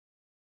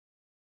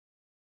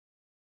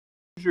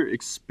Hoosier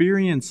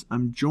Experience.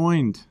 I'm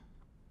joined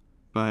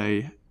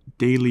by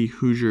daily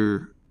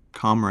Hoosier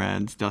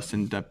comrades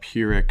Dustin,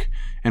 Dopirak,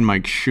 and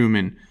Mike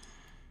Schumann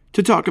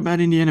to talk about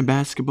Indiana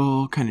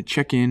basketball, kind of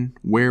check in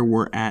where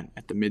we're at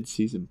the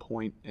midseason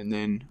point, and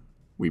then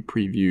we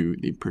preview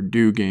the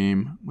Purdue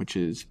game, which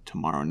is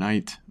tomorrow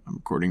night. I'm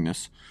recording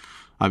this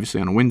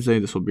obviously on a Wednesday.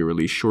 This will be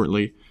released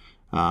shortly.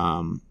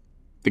 The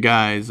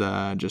guys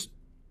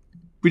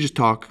we just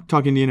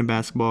talk Indiana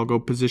basketball, go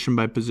position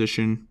by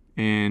position,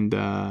 and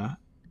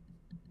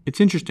it's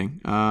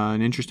interesting.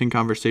 An interesting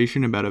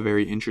conversation about a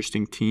very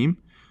interesting team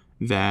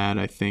that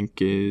I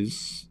think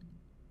is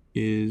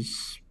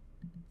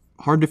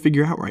hard to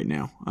figure out right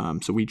now.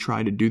 So we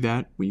try to do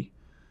that. We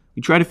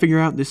try to figure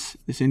out this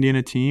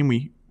Indiana team.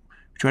 We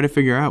try to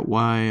figure out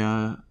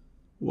why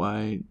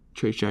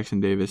Trace Jackson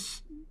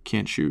Davis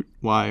can't shoot,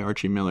 why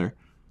Archie Miller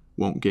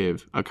won't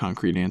give a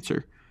concrete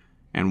answer,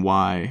 and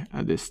why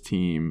this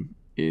team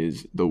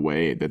is the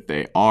way that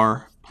they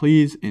are.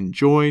 Please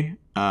enjoy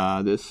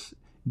this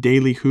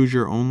Daily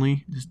Hoosier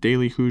only, this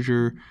Daily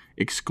Hoosier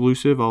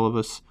exclusive. All of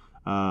us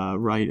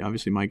write.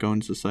 Obviously, Mike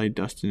owns the site.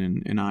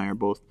 Dustin and I are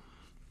both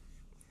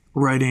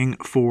writing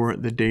for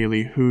the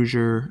Daily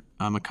Hoosier.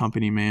 I'm a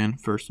company man,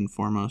 first and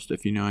foremost,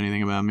 if you know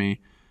anything about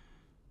me.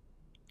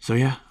 So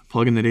yeah,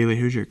 plug in the Daily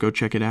Hoosier. Go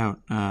check it out.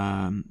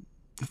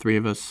 The three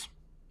of us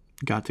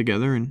got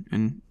together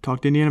and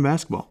talked Indiana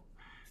basketball.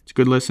 It's a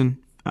good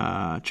listen.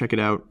 Check it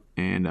out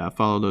and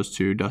follow those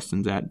two.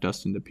 Dustin's at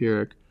Dustin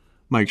Dopirak.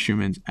 Mike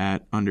Schumann's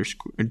at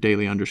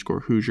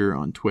 _daily_Hoosier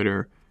on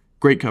Twitter.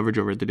 Great coverage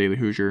over at the Daily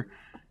Hoosier.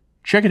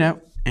 Check it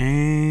out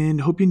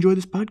and hope you enjoy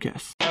this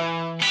podcast.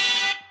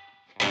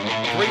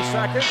 3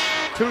 seconds,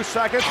 2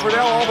 seconds.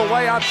 Riddell all the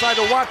way outside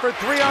to Watford.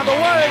 3 on the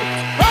way.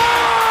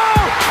 Oh!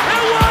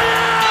 It went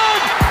in!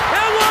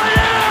 It went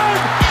in!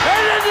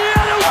 And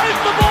Indiana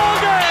wins the ball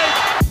game!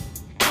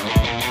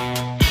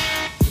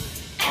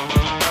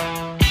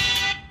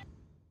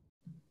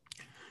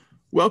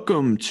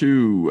 Welcome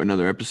to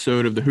another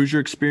episode of the Hoosier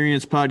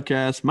Experience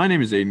podcast. My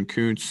name is Aiden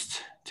Kunst.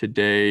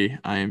 Today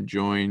I am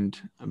joined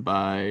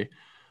by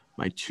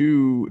my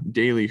two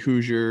Daily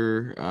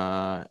Hoosier,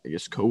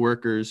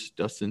 co-workers,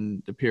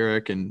 Dustin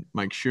Dopirak and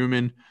Mike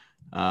Schumann.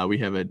 We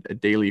have a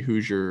Daily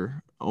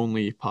Hoosier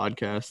only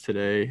podcast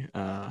today.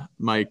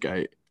 Mike,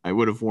 I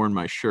would have worn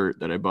my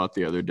shirt that I bought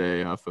the other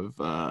day off of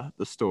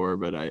the store,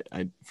 but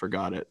I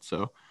forgot it.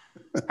 So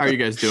how are you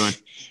guys doing?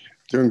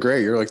 Doing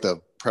great. You're like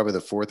probably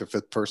the fourth or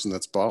fifth person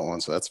that's bought one,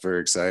 so that's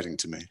very exciting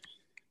to me.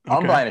 Okay.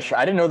 I'm buying a shirt.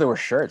 I didn't know there were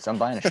shirts. I'm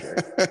buying a shirt.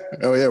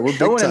 Oh yeah, we're big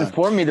time. No one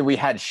informed me that we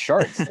had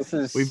shirts.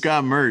 We've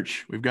got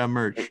merch. We've got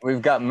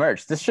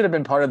merch. This should have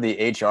been part of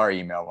the HR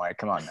email, Mike.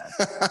 Come on, man.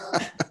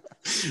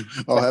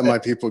 I'll have my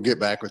people get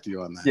back with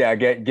you on that. Yeah,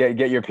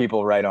 get your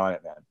people right on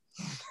it,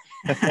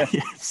 man.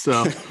 Yeah,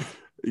 so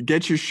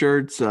get your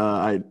shirts.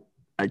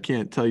 I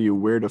can't tell you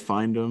where to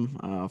find them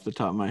off the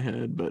top of my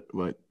head, but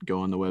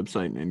go on the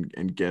website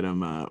and get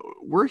them.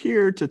 We're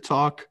here to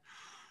talk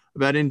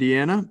about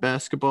Indiana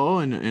basketball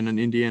and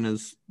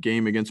Indiana's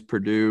game against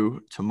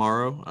Purdue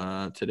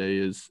tomorrow. Today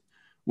is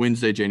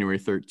Wednesday, January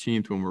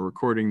 13th when we're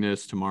recording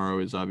this. Tomorrow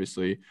is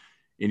obviously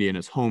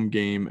Indiana's home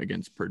game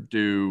against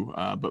Purdue.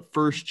 But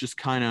first, just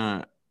kind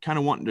of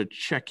wanting to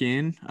check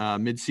in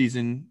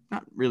midseason,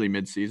 not really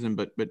midseason,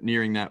 but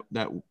nearing that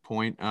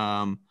point.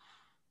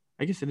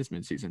 I guess it is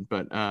midseason,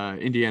 but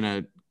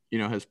Indiana,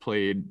 has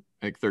played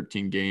like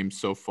 13 games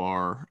so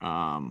far,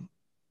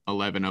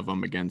 11 of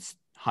them against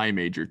high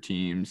major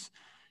teams.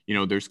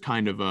 There's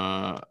kind of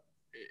we're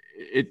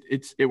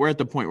at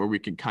the point where we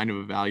can kind of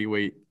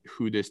evaluate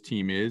who this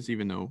team is,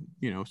 even though,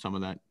 some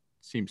of that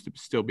seems to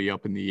still be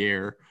up in the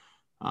air.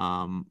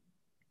 What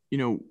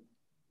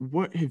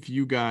have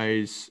you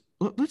guys,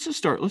 let's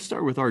start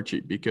with Archie,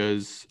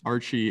 because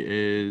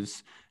Archie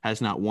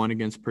has not won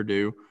against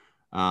Purdue.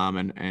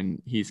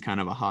 And he's kind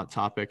of a hot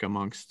topic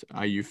amongst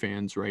IU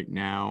fans right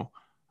now.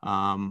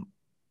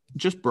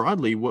 Just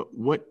broadly,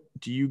 what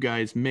do you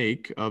guys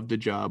make of the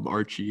job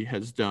Archie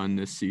has done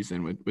this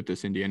season with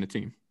this Indiana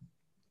team?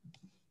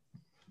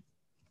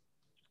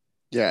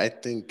 Yeah, I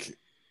think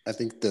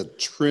the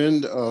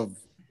trend of,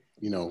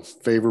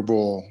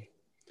 favorable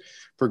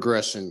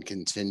progression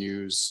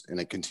continues, and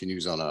it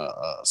continues on a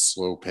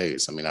slow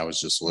pace. I mean, I was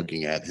just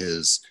looking at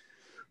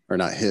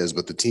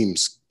but the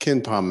team's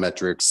KenPom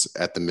metrics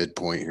at the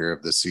midpoint here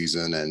of the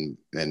season, and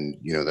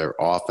their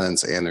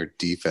offense and their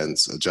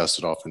defense,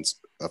 adjusted offense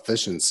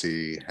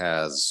efficiency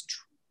has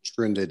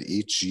trended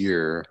each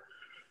year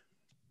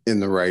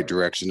in the right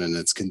direction, and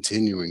it's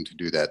continuing to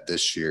do that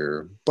this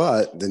year.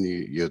 But then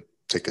you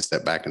take a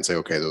step back and say,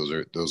 okay,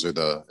 those are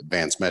the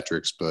advanced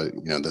metrics, but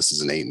this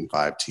is an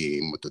 8-5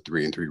 team with a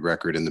 3-3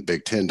 record, and the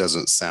Big Ten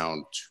doesn't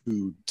sound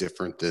too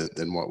different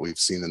than what we've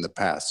seen in the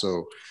past.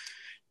 So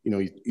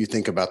you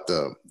think about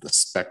the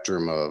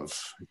spectrum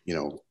of,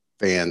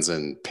 fans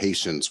and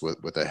patience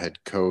with a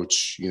head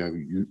coach.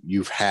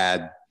 You've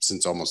had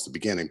since almost the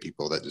beginning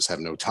people that just have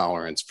no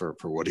tolerance for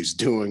what he's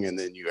doing. And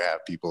then you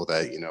have people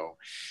that,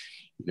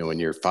 in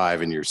year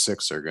 5 and year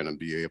 6 are going to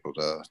be able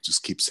to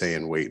just keep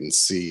saying wait and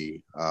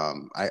see.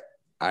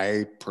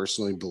 I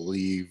personally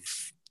believe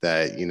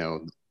that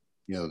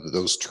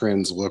those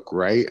trends look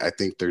right. I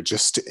think they're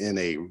just in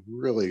a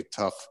really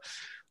tough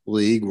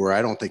league where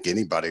I don't think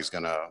anybody's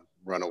going to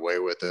run away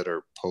with it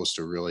or post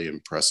a really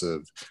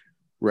impressive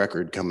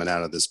record coming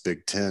out of this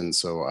Big Ten.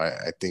 So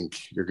I think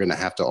you're going to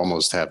have to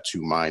almost have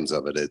two minds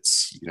of it.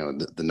 It's,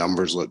 the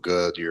numbers look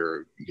good.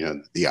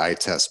 The eye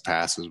test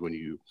passes when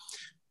you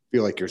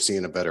feel like you're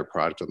seeing a better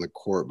product on the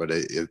court, but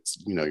it's,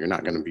 you're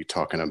not going to be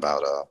talking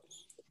about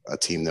a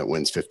team that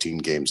wins 15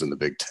 games in the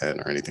Big Ten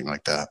or anything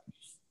like that.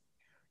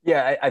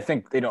 Yeah, I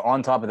think,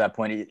 on top of that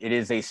point, it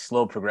is a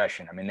slow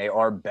progression. I mean, they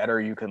are better.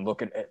 You can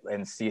look at it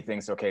and see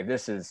things. Okay,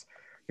 this is,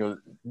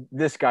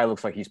 this guy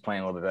looks like he's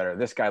playing a little bit better.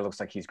 This guy looks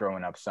like he's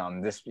growing up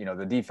some. This,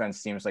 the defense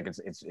seems like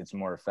it's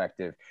more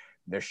effective.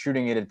 They're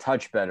shooting it a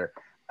touch better.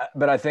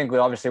 But I think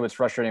obviously what's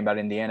frustrating about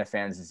Indiana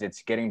fans is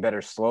it's getting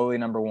better slowly,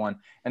 number one.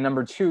 And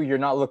number two, you're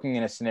not looking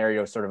in a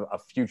scenario, sort of a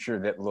future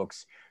that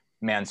looks,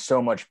 man, so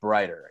much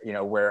brighter,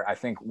 where I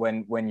think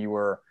when you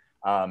were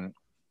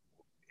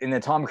in the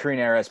Tom Crean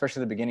era,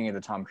 especially the beginning of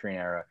the Tom Crean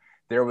era,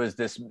 there was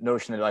this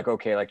notion that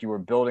okay, you were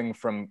building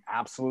from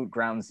absolute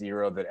ground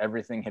zero, that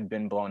everything had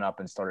been blown up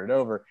and started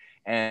over.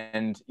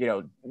 And,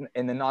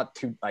 and then not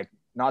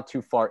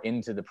too far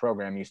into the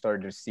program, you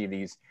started to see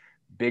these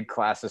big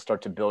classes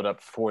start to build up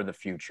for the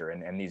future.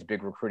 And these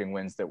big recruiting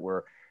wins that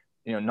were,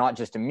 not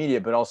just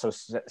immediate, but also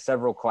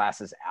several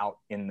classes out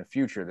in the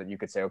future that you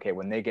could say, okay,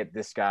 when they get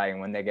this guy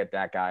and when they get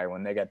that guy,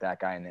 when they get that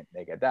guy and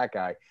they get that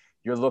guy,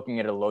 you're looking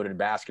at a loaded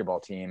basketball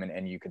team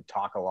and you could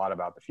talk a lot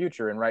about the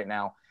future. And right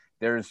now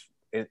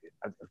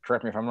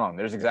correct me if I'm wrong,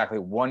 there's exactly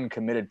one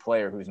committed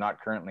player who's not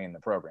currently in the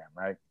program,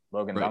 right?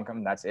 Logan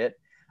Duncombe, that's it.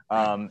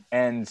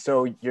 And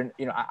so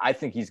I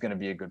think he's going to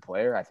be a good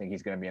player. I think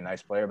he's going to be a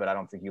nice player, but I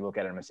don't think you look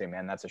at him and say,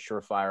 man, that's a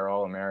surefire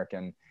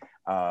All-American,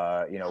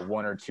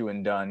 1 or 2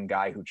 and done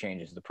guy who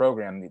changes the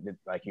program.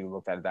 Like you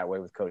looked at it that way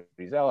with Cody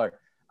Zeller.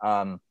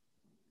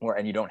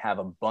 And you don't have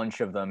a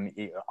bunch of them.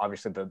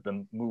 Obviously,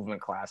 the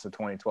movement class of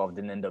 2012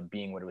 didn't end up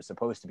being what it was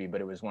supposed to be, but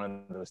it was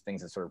one of those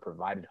things that sort of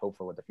provided hope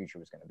for what the future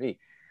was going to be.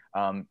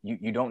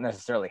 You don't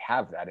necessarily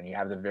have that, and you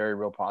have the very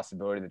real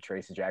possibility that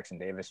Tracy Jackson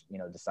Davis,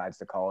 decides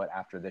to call it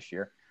after this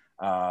year,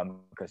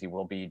 because he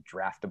will be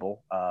draftable.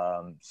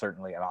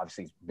 Certainly, and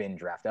obviously he's been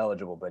draft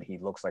eligible, but he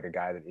looks like a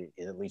guy that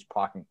is at least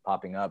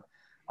popping up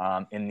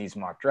in these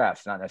mock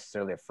drafts. Not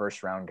necessarily a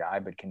first round guy,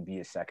 but can be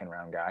a second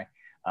round guy.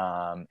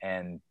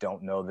 And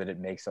don't know that it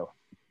makes a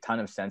ton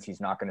of sense. He's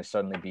not going to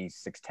suddenly be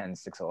 6'10",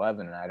 6'11",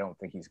 and I don't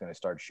think he's going to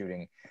start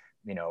shooting,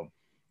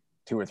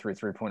 2 or 3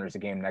 3-pointers a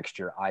game next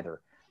year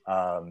either.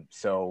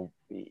 So,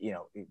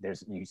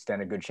 you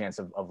stand a good chance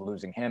of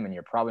losing him, and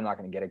you're probably not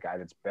going to get a guy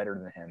that's better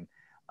than him,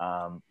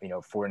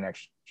 for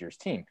next year's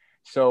team.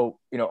 So,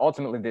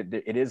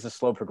 ultimately it is a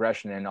slow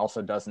progression, and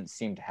also doesn't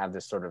seem to have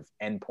this sort of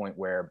endpoint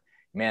where,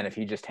 man, if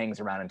he just hangs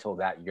around until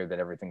that year, that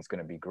everything's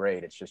going to be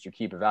great. It's just you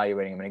keep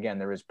evaluating him. And again,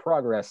 there is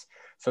progress.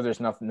 So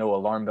there's no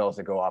alarm bells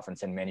that go off and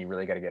say, man, you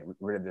really got to get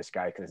rid of this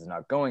guy because he's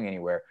not going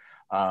anywhere.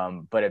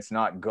 But it's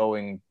not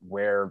going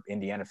where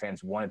Indiana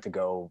fans want it to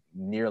go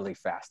nearly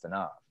fast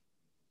enough.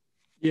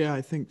 Yeah,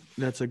 I think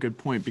that's a good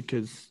point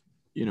because,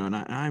 and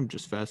I'm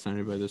just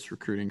fascinated by this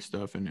recruiting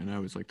stuff. And I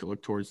always like to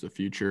look towards the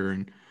future.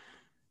 And,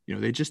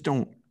 they just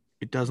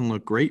it doesn't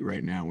look great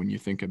right now when you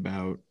think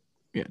about,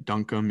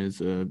 Duncombe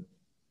is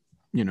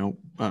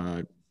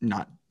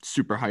not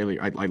super highly,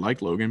 I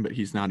like Logan, but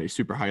he's not a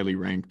super highly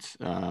ranked,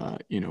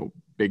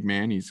 big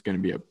man. He's going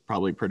to be a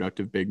probably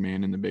productive big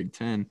man in the Big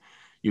Ten.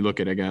 You look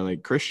at a guy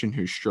like Christian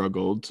who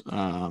struggled.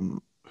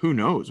 Who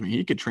knows? I mean,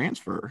 he could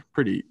transfer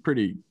pretty.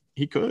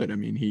 He could. I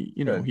mean,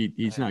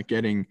 he's not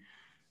getting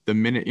the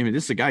minute. I mean,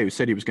 this is a guy who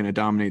said he was going to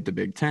dominate the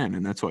Big Ten,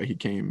 and that's why he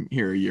came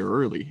here a year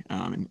early.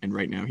 And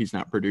right now he's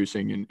not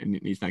producing and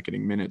he's not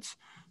getting minutes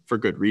for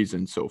good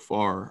reason so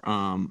far.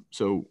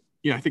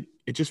 I think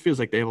it just feels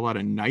like they have a lot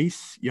of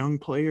nice young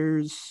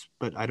players,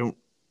 but I don't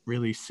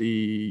really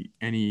see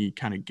any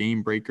kind of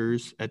game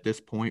breakers at this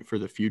point for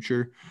the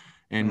future.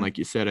 And like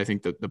you said, I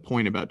think that the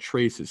point about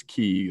Trace is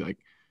key. Like,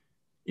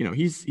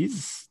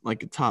 he's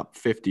like a top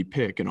 50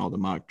 pick in all the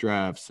mock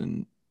drafts,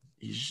 and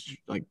he's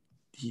like,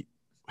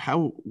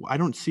 I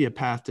don't see a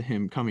path to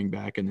him coming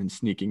back and then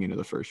sneaking into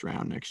the first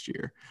round next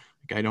year.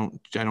 Like,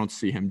 I don't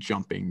see him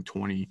jumping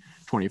 20,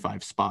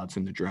 25 spots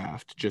in the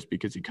draft just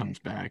because he comes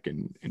back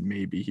and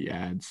maybe he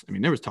adds. I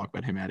mean, there was talk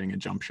about him adding a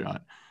jump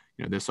shot,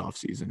 this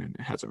offseason, and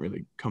it hasn't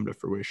really come to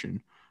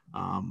fruition.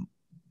 I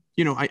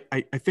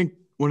think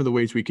one of the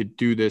ways we could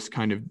do this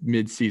kind of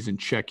mid-season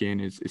check-in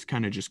is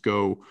kind of just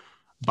go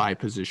by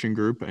position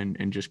group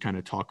and just kind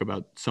of talk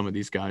about some of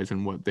these guys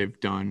and what they've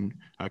done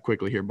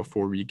quickly here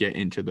before we get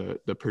into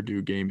the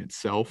Purdue game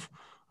itself.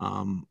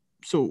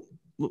 So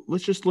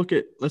let's just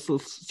let's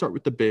start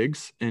with the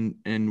bigs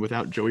and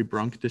without Joey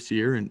Brunk this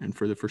year and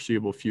for the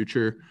foreseeable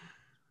future,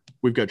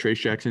 we've got Trace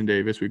Jackson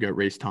Davis, we've got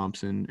Race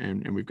Thompson,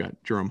 and we've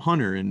got Jerome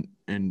Hunter,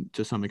 and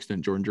to some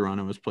extent Jordan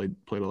Geronimo has played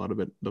a lot of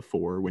it the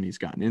 4 when he's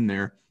gotten in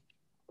there.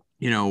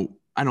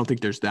 I don't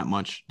think there's that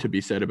much to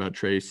be said about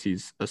Trace.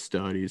 He's a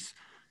stud. He's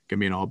gonna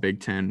be an all Big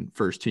Ten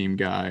first team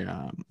guy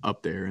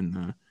up there in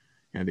the.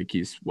 I think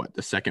he's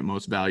the second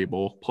most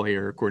valuable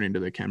player according to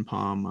the Ken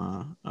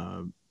Pom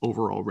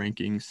overall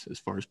rankings as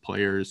far as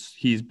players.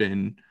 He's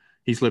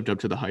lived up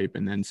to the hype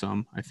and then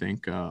some. I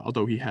think,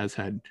 although he has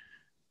had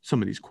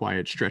some of these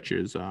quiet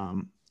stretches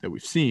that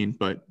we've seen,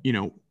 but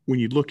when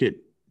you look at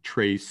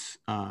Trace,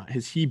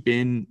 has he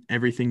been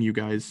everything you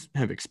guys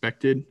have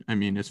expected? I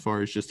mean, as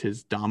far as just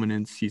his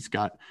dominance, he's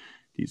got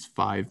these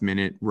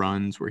 5-minute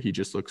runs where he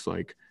just looks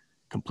like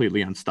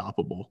completely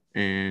unstoppable.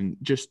 And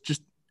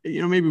just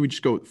maybe we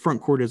just go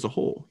front court as a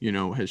whole.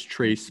 Has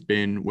Trace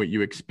been what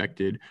you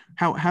expected?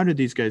 How did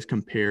these guys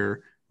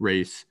compare,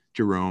 Race,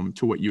 Jerome,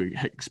 to what you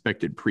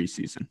expected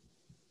preseason?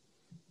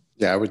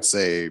 Yeah, I would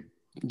say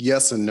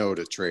yes and no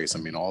to Trace. I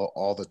mean,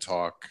 all the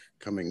talk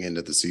coming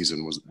into the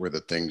season were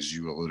the things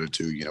you alluded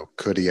to.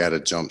 Could he add a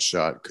jump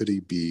shot? Could he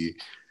be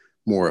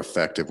more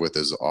effective with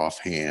his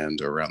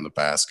offhand around the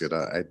basket?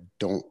 I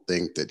don't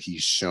think that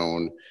he's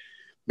shown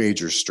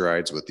major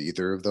strides with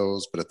either of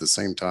those, but at the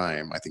same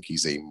time, I think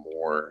he's a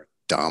more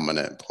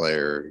dominant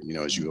player.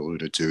 As you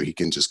alluded to, he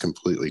can just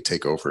completely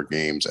take over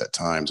games at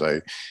times.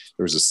 There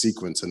was a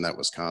sequence in that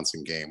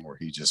Wisconsin game where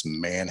he just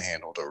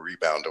manhandled a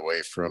rebound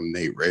away from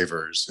Nate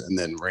Ravers and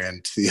then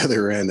ran to the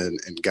other end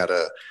and got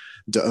a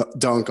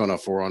dunk on a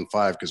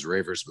 4-on-5 because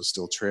Ravers was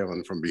still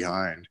trailing from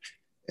behind.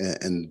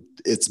 And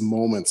it's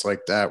moments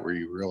like that where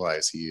you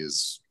realize he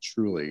is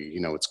truly,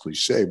 it's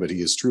cliche, but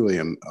he is truly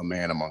a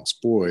man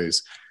amongst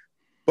boys.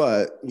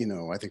 But,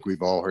 I think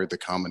we've all heard the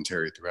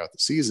commentary throughout the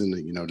season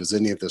that, does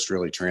any of this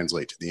really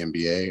translate to the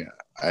NBA?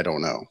 I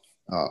don't know.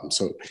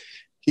 So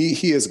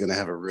he is going to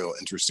have a real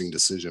interesting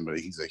decision, but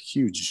he's a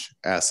huge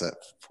asset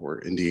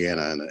for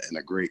Indiana and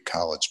a great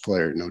college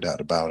player, no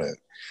doubt about it.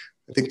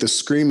 I think the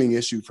screaming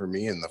issue for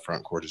me in the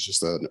front court is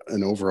just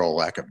an overall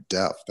lack of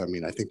depth. I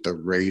mean, I think the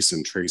Race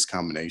and Trace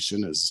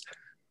combination is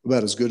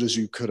about as good as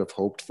you could have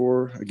hoped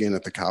for. Again,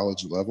 at the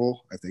college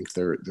level, I think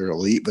they're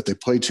elite, but they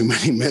play too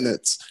many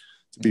minutes.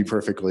 To be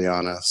perfectly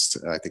honest,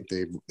 I think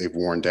they've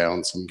worn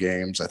down some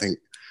games. I think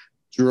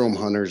Jerome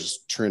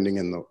Hunter's trending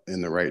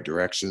in the right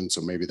direction, so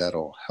maybe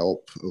that'll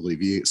help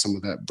alleviate some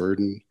of that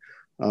burden.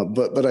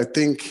 But I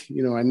think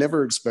I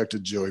never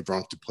expected Joey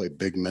Brunk to play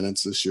big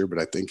minutes this year, but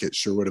I think it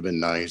sure would have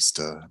been nice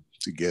to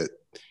get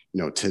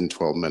 10,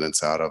 12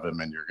 minutes out of him,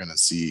 and you're going to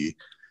see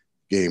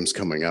games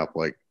coming up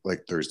like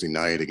Thursday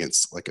night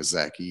against like a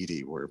Zach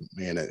Edey, where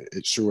man,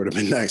 it sure would have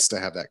been nice to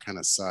have that kind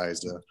of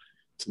size to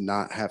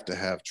not have to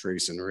have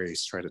Trace and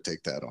Race try to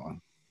take that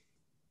on.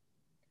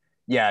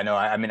 Yeah, no,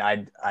 I mean,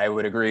 I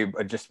would agree,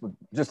 but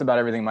just about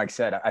everything Mike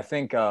said. I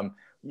think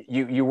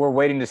you were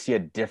waiting to see a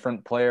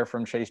different player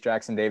from Chase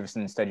Jackson Davis,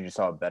 and instead you just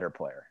saw a better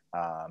player,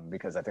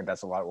 because I think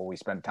that's a lot of what we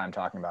spent time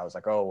talking about. It was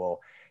like, oh,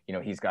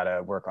 well, he's got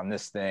to work on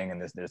this thing,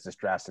 and there's this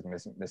drastic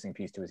missing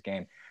piece to his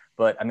game.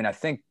 But I mean, I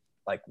think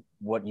like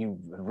what you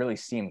really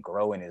see him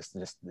grow in is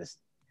just this.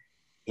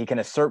 He can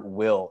assert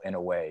will in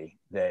a way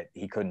that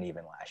he couldn't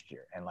even last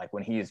year. And like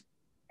when he is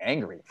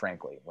angry,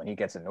 frankly, when he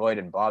gets annoyed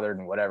and bothered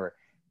and whatever,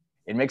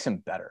 it makes him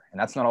better.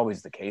 And that's not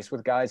always the case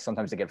with guys.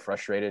 Sometimes they get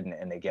frustrated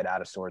and they get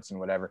out of sorts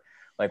and whatever.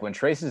 Like when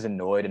Trace is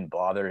annoyed and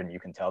bothered and you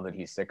can tell that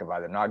he's sick of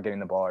either not getting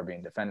the ball or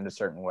being defended a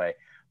certain way,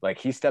 like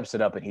he steps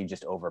it up and he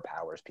just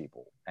overpowers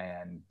people.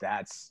 And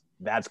that's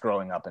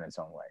growing up in its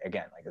own way.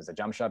 Again, like is the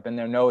jump shot in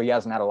there? No, he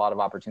hasn't had a lot of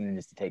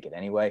opportunities to take it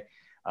anyway.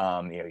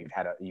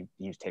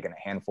 He's taken a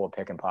handful of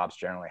pick and pops,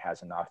 generally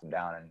hasn't knocked him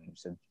down, and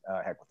said,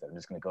 heck with it, I'm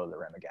just going to go to the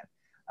rim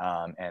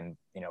again. And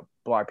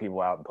block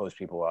people out and post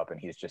people up. And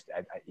he's just,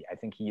 I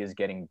think he is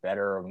getting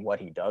better at what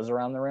he does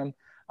around the rim.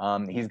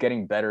 He's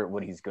getting better at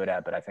what he's good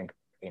at, but I think,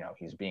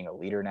 he's being a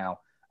leader now.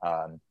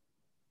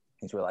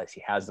 He's realized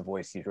he has the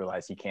voice. He's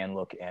realized he can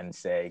look and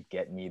say,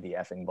 get me the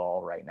effing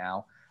ball right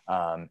now.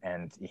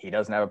 And he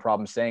doesn't have a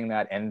problem saying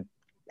that and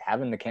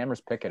having the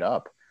cameras pick it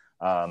up.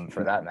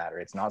 For that matter,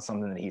 it's not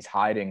something that he's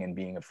hiding and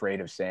being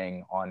afraid of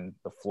saying on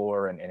the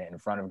floor and in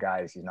front of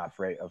guys. He's not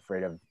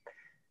afraid of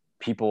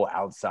people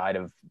outside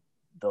of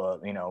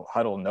the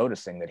huddle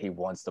noticing that he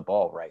wants the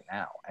ball right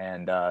now.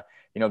 And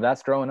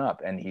that's growing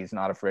up, and he's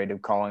not afraid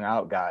of calling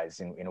out guys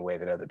in a way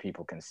that other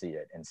people can see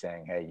it and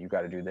saying, hey, you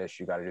got to do this,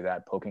 you got to do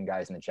that, poking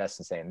guys in the chest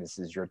and saying, this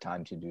is your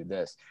time to do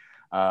this.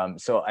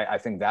 So I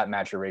think that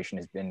maturation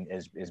has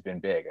been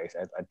big.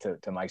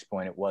 To Mike's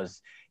point,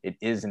 it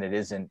is and it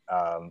isn't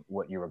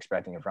what you were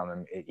expecting from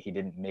him. He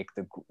didn't make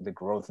the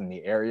growth in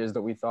the areas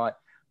that we thought,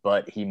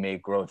 but he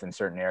made growth in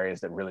certain areas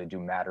that really do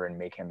matter and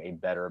make him a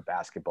better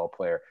basketball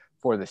player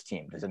for this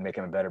team. Does it make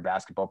him a better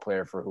basketball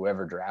player for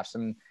whoever drafts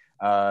him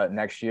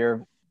next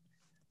year?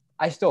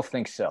 I still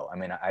think so. I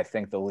mean, I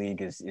think the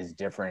league is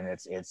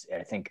different. It's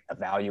I think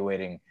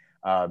evaluating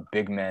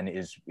big men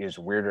is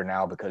weirder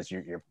now because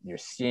you're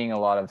seeing a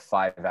lot of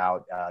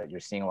 5-out. You're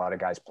seeing a lot of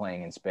guys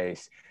playing in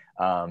space,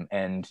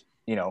 and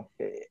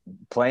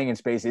playing in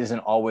space isn't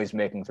always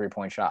making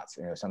 3-point shots.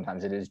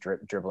 Sometimes it is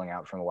dribbling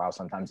out from a while.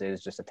 Sometimes it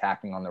is just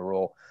attacking on the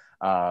roll.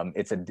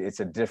 It's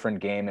a different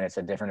game and it's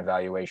a different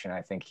evaluation.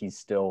 I think he's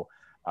still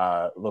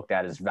looked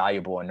at as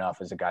valuable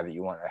enough as a guy that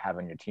you want to have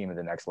on your team at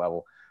the next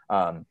level.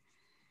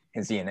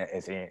 Is he an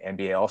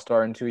NBA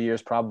All-Star in 2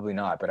 years? Probably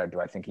not, but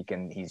I think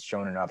he's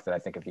shown enough that I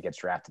think if he gets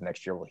drafted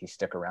next year, will he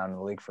stick around in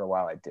the league for a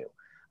while? I do.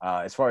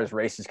 As far as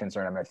race is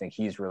concerned, I mean, I think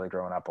he's really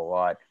grown up a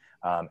lot.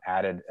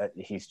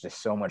 He's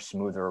just so much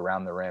smoother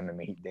around the rim. I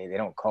mean, they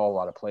don't call a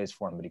lot of plays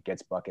for him, but he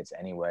gets buckets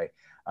anyway.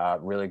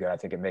 Really good, I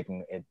think, at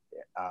making it,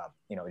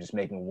 just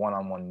making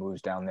one-on-one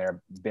moves down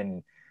there.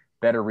 Been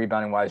better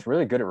rebounding wise,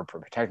 really good at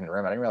protecting the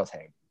rim. I didn't realize how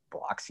many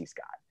blocks he's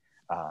got.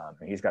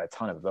 And he's got a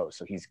ton of those,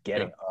 so he's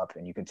getting up,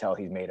 and you can tell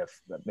he's made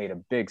a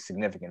big,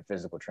 significant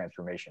physical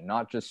transformation.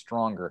 Not just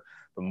stronger,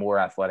 but more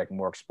athletic,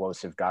 more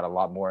explosive. Got a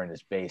lot more in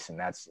his base, and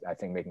that's, I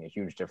think, making a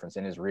huge difference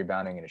in his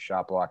rebounding and his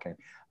shot blocking,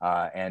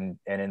 and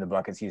in the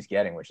buckets he's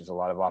getting, which is a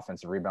lot of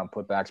offensive rebound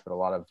putbacks, but a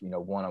lot of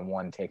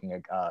one-on-one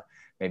taking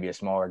maybe a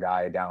smaller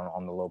guy down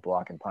on the low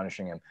block and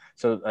punishing him.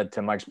 So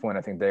to Mike's point,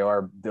 I think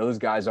those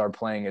guys are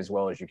playing as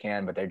well as you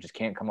can, but they just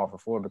can't come off the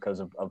floor because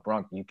of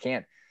Brunk. You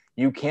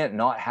can't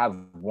not have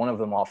one of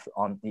them off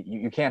on.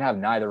 You can't have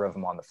neither of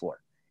them on the floor.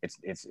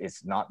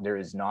 It's not. There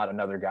is not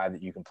another guy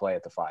that you can play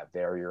at the 5.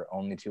 They're your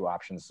only 2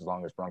 options as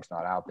long as Brunk's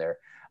not out there.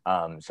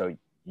 So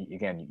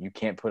again, you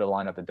can't put a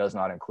lineup that does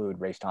not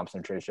include Race Thompson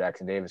and Trace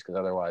Jackson Davis, because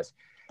otherwise,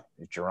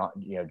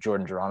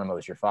 Jordan Geronimo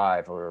is your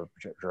 5 or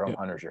Jerome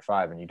Hunter is your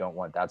 5, and you don't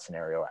want that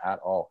scenario at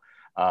all.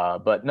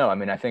 But no, I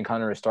mean, I think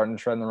Hunter is starting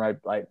to tread in the right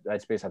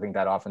space. I think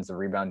that offensive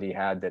rebound he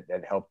had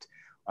that helped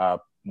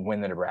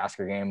win the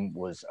Nebraska game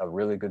was a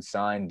really good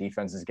sign.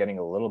 Defense is getting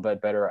a little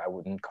bit better. I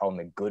wouldn't call him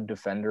a good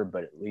defender,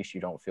 but at least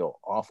you don't feel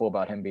awful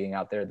about him being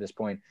out there at this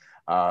point.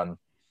 And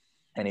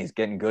he's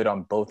getting good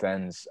on both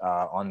ends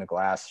on the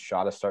glass.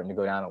 Shot is starting to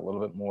go down a little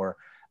bit more.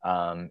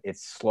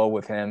 It's slow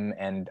with him,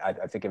 and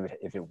I think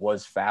if it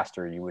was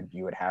faster, you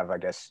would have, I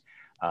guess,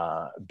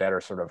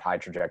 better sort of high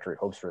trajectory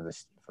hopes for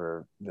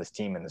this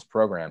team and this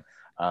program.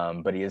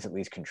 But he is at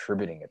least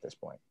contributing at this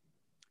point.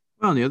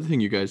 Well, and the other thing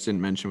you guys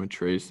didn't mention with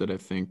Trace that I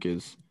think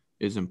is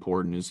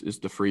important is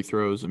the free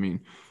throws. I mean,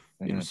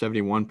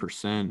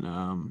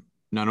 71%.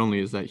 Not only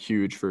is that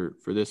huge for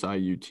this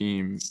IU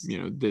team,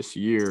 this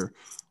year,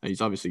 he's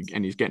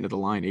getting to the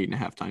line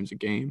 8.5 times a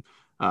game.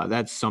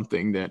 That's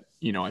something that,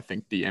 I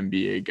think the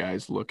NBA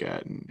guys look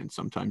at, and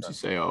sometimes you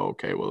say, oh,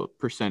 okay, well,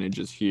 percentage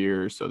is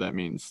here, so that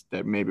means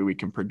that maybe we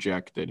can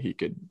project that he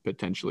could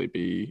potentially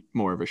be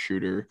more of a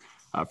shooter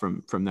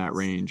from that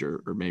range,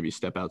 or maybe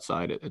step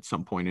outside at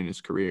some point in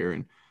his career.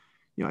 And,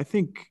 I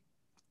think,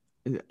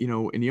 in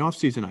the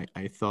offseason,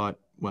 I thought,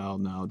 well,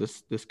 no,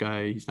 this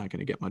guy, he's not going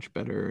to get much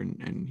better.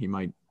 And he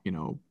might,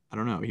 I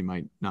don't know, he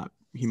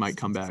might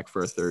come back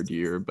for a 3rd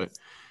year. But,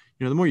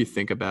 the more you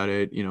think about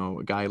it,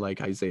 a guy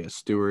like Isaiah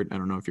Stewart, I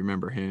don't know if you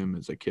remember him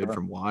as a kid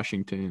from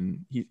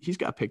Washington, he's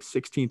got picked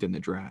 16th in the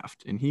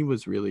draft. And he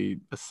was really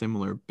a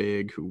similar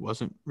big who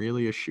wasn't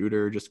really a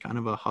shooter, just kind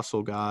of a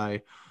hustle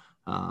guy.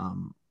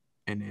 And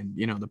then,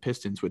 the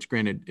Pistons, which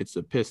granted it's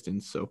the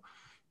Pistons. So,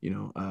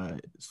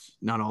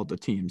 not all the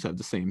teams have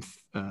the same,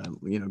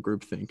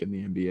 group think in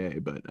the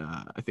NBA, but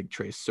I think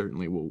Trace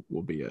certainly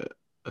will be a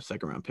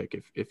 2nd round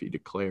pick if he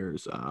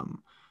declares.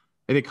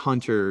 I think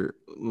Hunter,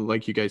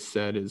 like you guys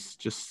said, is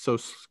just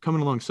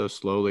coming along so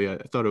slowly. I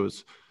thought it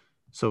was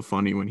so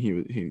funny when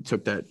he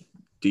took that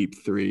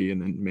deep 3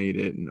 and then made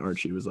it, and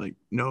Archie was like,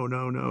 no,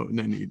 and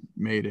then he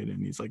made it,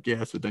 and he's like,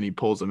 yes, but then he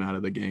pulls him out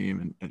of the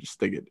game. And I just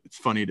think it's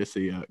funny to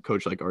see a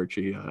coach like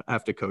Archie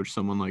have to coach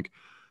someone like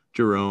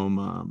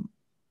Jerome.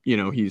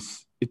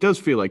 It does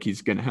feel like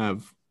he's going to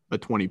have a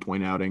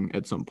 20-point outing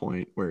at some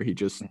point where he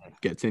just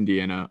gets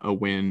Indiana a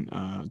win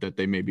that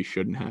they maybe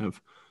shouldn't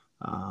have.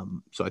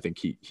 So I think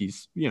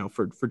he's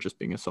for just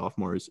being a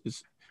sophomore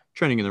is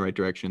trending in the right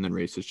direction. And then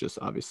Race is just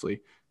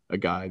obviously a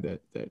guy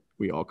that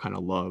we all kind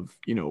of love,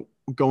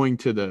 going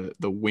to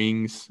the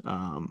wings,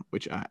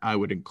 which I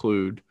would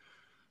include,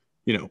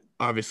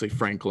 obviously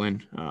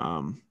Franklin,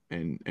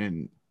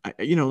 and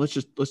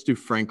let's do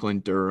Franklin,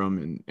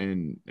 Durham,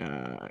 and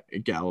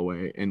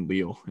Galloway and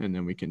Leal, and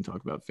then we can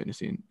talk about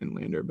Finney and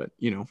Lander. But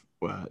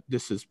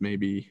this is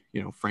maybe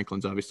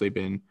Franklin's obviously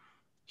been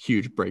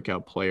huge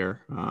breakout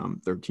player,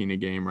 13 a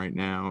game right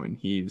now, and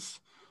he's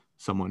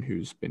someone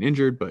who's been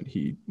injured, but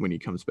when he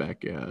comes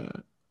back,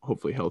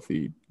 hopefully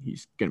healthy,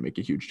 he's going to make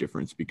a huge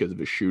difference because of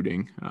his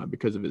shooting,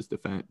 because of his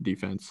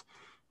defense.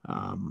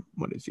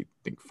 What is he?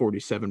 I think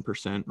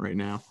 47% right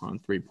now on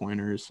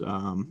 3-pointers.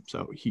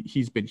 So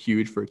he's been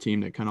huge for a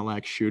team that kind of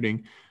lacks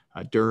shooting.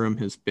 Durham.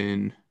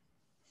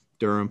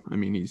 I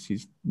mean,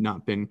 he's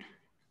not been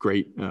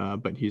great,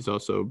 but he's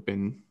also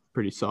been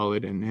pretty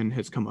solid and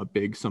has come up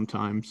big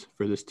sometimes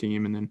for this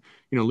team. And then,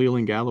 Leal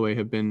and Galloway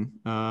have been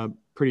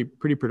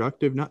pretty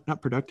productive,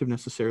 not productive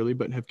necessarily,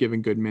 but have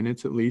given good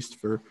minutes at least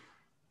for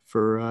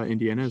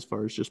Indiana as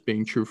far as just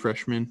being true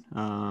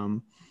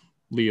freshmen.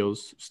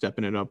 Leal's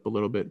stepping it up a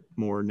little bit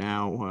more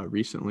now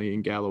recently,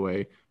 and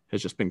Galloway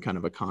has just been kind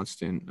of a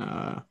constant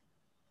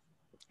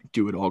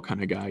do-it-all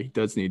kind of guy. He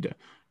does need to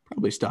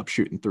probably stop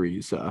shooting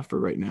threes for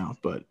right now,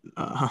 but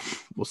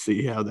we'll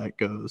see how that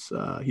goes.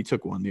 He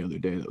took one the other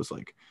day that was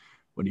like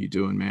what are you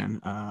doing, man?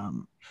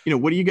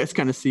 What do you guys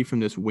kind of see from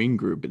this wing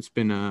group? It's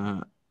been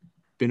a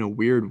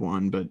weird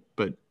one, but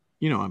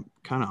I'm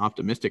kind of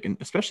optimistic, and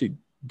especially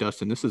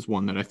Dustin. This is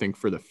one that I think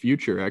for the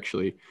future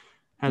actually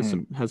has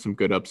some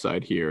good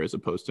upside here, as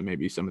opposed to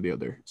maybe some of the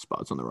other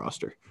spots on the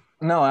roster.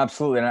 No,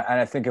 absolutely. And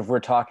I think if we're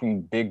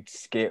talking big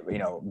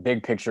scale,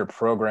 big picture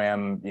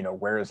program,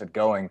 where is it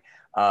going?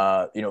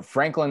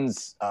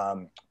 Franklin's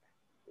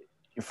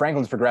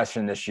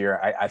progression this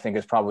year, I think,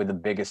 is probably the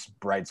biggest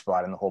bright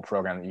spot in the whole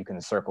program that you can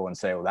circle and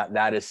say, well,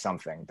 that is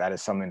something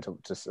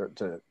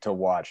to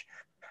watch.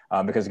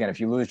 Because again, if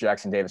you lose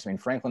Jackson Davis, I mean,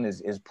 Franklin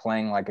is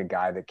playing like a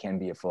guy that can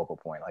be a focal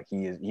point. Like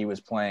he was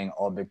playing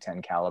all Big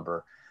Ten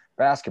caliber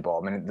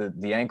basketball. I mean,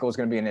 the ankle is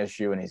going to be an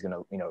issue, and he's going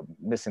to,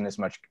 missing this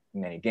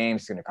many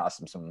games is going to cost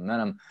him some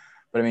momentum.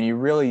 But I mean, you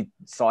really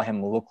saw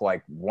him look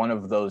like one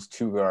of those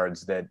two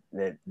guards that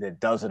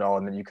does it all,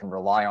 and that you can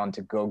rely on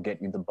to go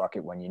get you the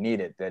bucket when you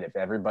need it. That if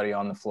everybody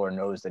on the floor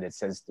knows that it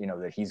says,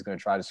 that he's going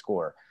to try to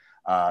score,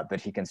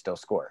 that he can still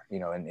score. In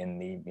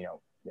the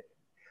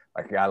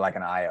like a guy like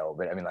an Io,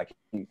 but I mean, like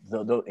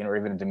or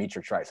even a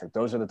Dopirak Trice. Like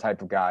those are the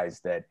type of guys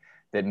that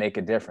make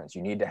a difference.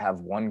 You need to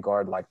have one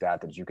guard like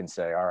that you can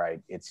say, all right,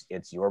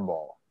 it's your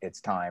ball, it's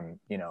time.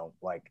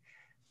 Like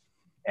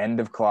end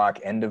of clock,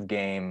 end of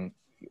game.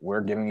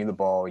 We're giving you the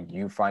ball.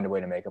 You find a way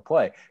to make a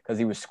play, because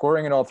he was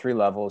scoring at all three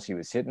levels. He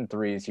was hitting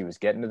threes. He was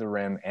getting to the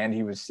rim, and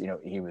he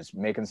was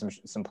making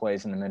some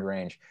plays in the mid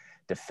range,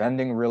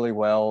 defending really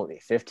well.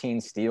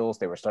 15 steals.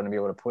 They were starting to be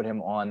able to put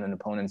him on an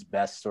opponent's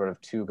best sort of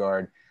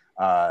 2-guard,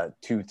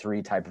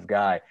 2-3 type of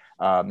guy.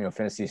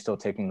 Finney is still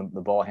taking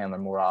the ball handler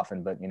more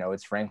often, but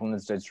it's Franklin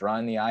that's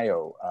drawing the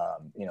IO,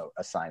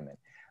 assignment.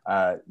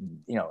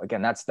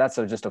 Again, that's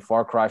just a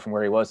far cry from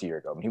where he was a year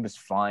ago. I mean, he was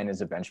fine as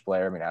a bench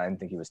player. I mean, I didn't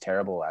think he was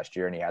terrible last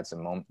year, and he had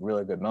some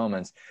really good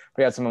moments,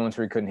 but he had some moments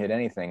where he couldn't hit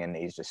anything, and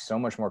he's just so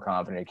much more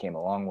confident. He came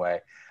a long way.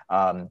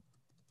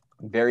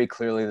 Very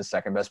clearly the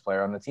second best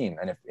player on the team.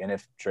 And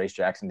if Trayce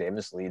Jackson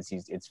Davis leads,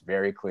 it's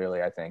very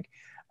clearly, I think,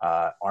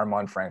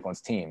 Armaan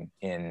Franklin's team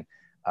in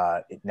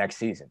next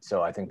season.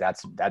 So I think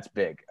that's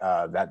big.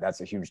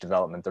 That's a huge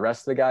development. The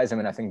rest of the guys, I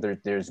mean, I think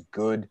there's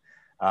good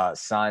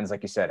signs.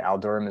 Like you said, Al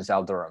Durham is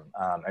Al Durham.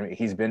 I mean,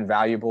 he's been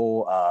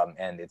valuable,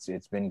 and it's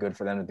been good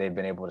for them that they've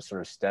been able to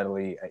sort of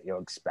steadily,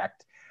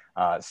 expect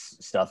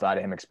stuff out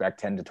of him, expect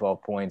 10 to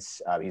 12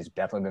 points. He's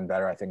definitely been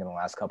better, I think, in the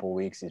last couple of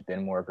weeks. He's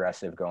been more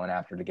aggressive going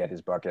after to get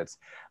his buckets.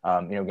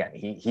 Again,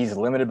 he's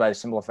limited by the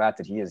simple fact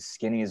that he is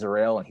skinny as a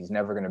rail, and he's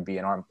never going to be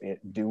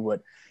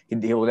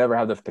he will never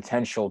have the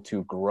potential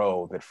to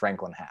grow that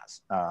Franklin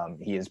has.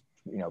 He is,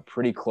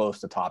 pretty close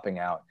to topping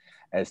out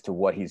as to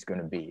what he's going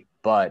to be.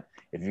 But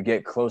if you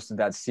get close to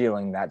that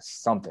ceiling, that's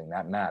something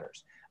that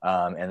matters.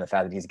 And the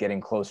fact that he's getting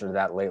closer to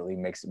that lately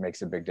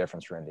makes a big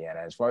difference for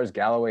Indiana. As far as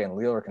Galloway and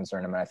Leal are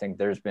concerned, I mean, I think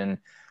there's been,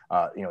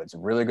 it's a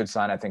really good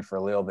sign, I think,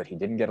 for Leal that he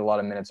didn't get a lot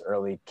of minutes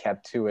early,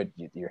 kept to it.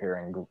 You're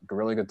hearing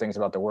really good things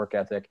about the work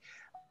ethic.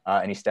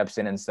 And he steps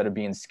in, instead of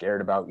being scared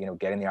about,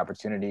 getting the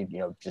opportunity,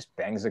 just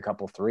bangs a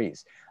couple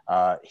threes.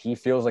 He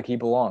feels like he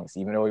belongs,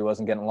 even though he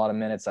wasn't getting a lot of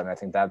minutes. I mean, I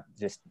think that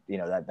just,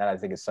 that I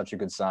think is such a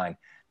good sign.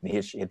 He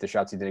hit the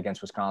shots he did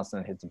against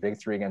Wisconsin, hit the big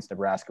three against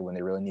Nebraska when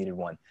they really needed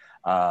one.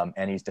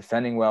 And he's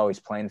defending well. He's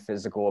playing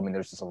physical. I mean,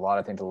 there's just a lot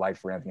of things to like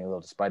for Anthony Leal,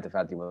 despite the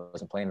fact that he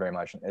wasn't playing very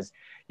much. As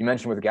you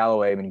mentioned with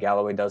Galloway, I mean,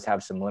 Galloway does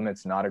have some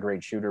limits, not a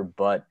great shooter,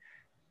 but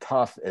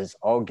tough as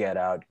all get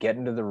out,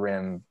 getting to the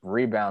rim,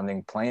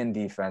 rebounding, playing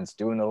defense,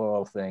 doing the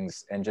little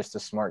things, and just a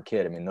smart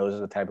kid. I mean, those are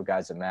the type of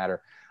guys that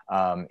matter.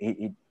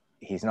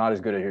 He's not as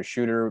good as a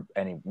shooter,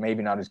 and he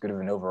maybe not as good of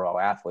an overall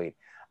athlete.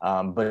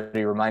 But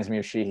he reminds me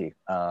of Sheehy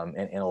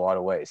in a lot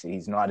of ways.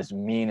 He's not as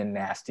mean and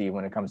nasty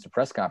when it comes to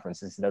press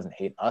conferences. He doesn't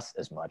hate us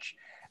as much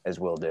as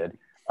Will did.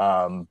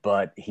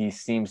 But he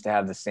seems to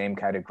have the same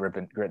kind of grit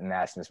and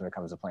nastiness when it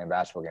comes to playing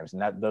basketball games.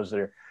 And those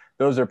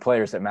are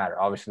players that matter.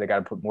 Obviously, they got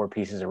to put more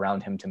pieces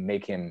around him to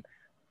make him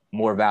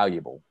more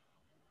valuable.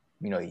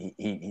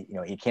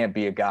 He can't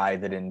be a guy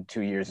that in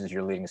 2 years is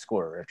your leading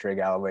scorer. If Trey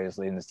Galloway is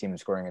leading this team in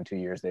scoring in 2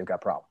 years, they've got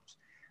problems.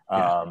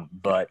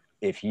 But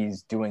if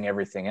he's doing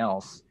everything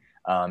else,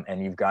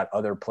 and you've got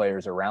other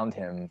players around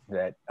him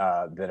that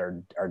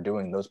are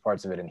doing those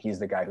parts of it, and he's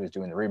the guy who's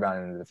doing the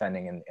rebounding and the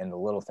defending and the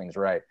little things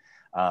right.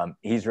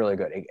 He's really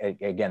good.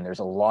 Again, there's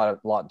a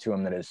lot to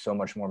him that is so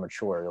much more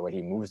mature. The way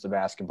he moves the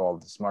basketball,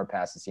 the smart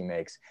passes he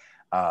makes.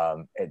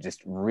 It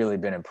just really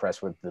been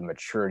impressed with the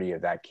maturity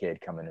of that kid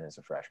coming in as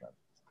a freshman.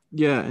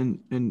 Yeah,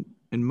 and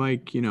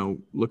Mike,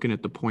 looking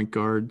at the point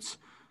guards,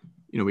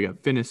 we got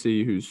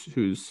Finney,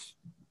 who's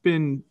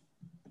been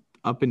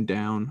up and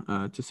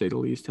down, to say the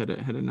least. Had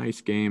a nice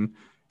game,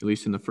 at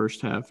least in the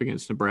first half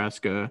against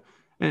Nebraska.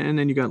 And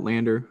then you got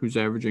Lander, who's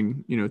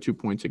averaging, 2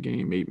 points a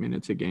game, 8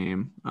 minutes a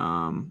game.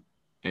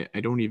 I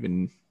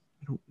don't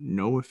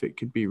know if it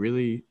could be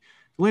really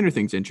 – the Lander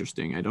thing's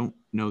interesting. I don't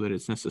know that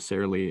it's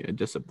necessarily a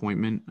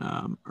disappointment.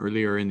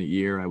 Earlier in the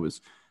year, I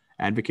was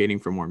advocating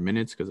for more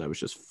minutes because I was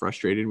just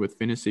frustrated with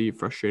Finney,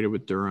 frustrated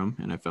with Durham,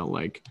 and I felt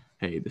like,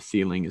 hey, the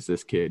ceiling is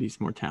this kid. He's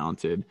more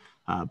talented.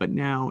 But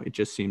now it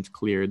just seems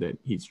clear that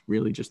he's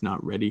really just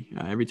not ready.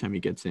 Every time he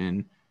gets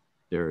in,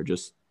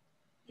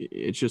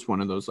 it's just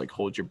one of those like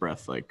hold your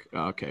breath, like,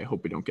 okay, I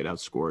hope we don't get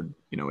outscored,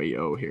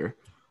 8-0 here.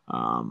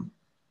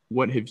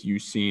 What have you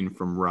seen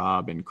from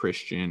Rob and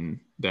Christian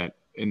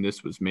and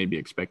this was maybe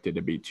expected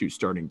to be 2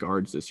 starting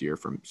guards this year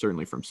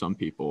certainly from some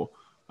people.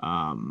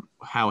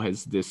 How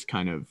has this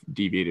kind of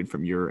deviated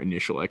from your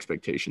initial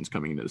expectations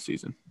coming into the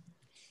season?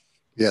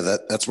 Yeah,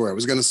 that's where I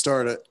was going to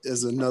start. It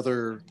is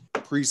another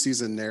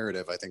preseason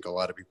narrative. I think a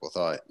lot of people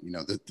thought,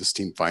 that this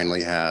team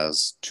finally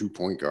has 2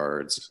 point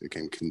guards. It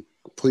can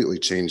completely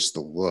change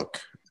the look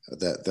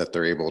that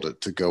they're able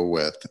to go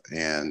with.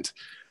 And,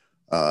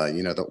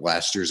 that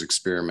last year's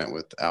experiment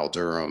with Al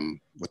Durham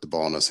with the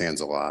ball in his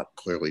hands a lot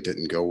clearly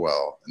didn't go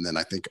well. And then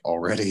I think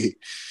already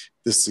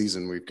this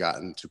season we've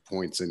gotten to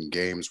points in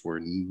games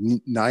where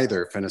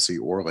neither Fennessy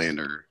or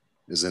Lander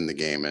is in the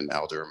game and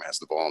Al Durham has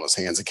the ball in his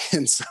hands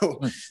again. So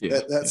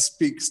that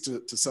speaks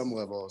to some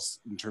levels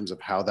in terms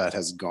of how that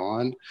has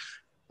gone.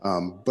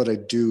 But I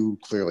do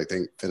clearly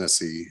think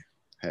Fennessy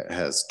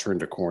has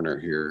turned a corner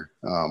here.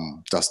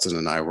 Dustin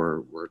and I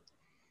were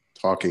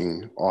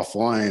talking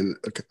offline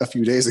a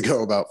few days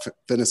ago about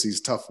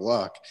Fennessy's tough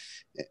luck.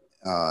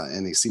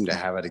 And he seemed to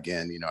have it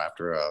again,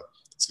 after a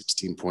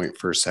 16-point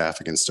first half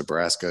against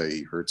Nebraska,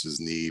 he hurts his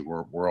knee.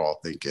 We're all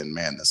thinking,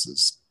 man, this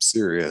is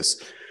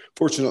serious.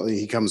 Fortunately,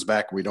 he comes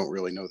back. We don't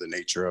really know the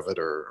nature of it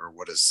or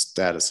what his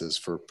status is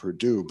for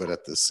Purdue. But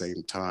at the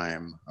same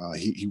time,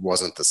 he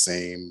wasn't the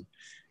same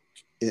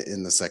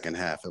in the second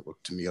half. It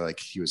looked to me like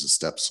he was a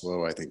step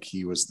slow. I think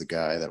he was the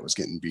guy that was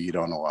getting beat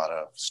on a lot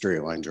of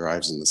straight line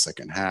drives in the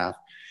second half.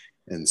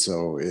 And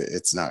so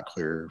it's not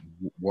clear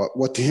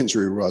what the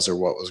injury was or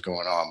what was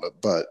going on.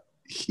 But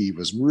he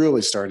was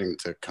really starting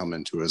to come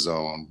into his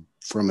own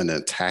from an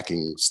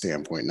attacking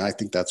standpoint. And I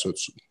think that's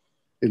what's,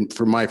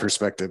 from my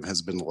perspective,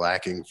 has been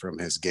lacking from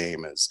his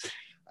game. Is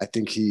I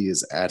think he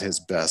is at his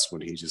best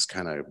when he just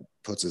kind of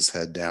puts his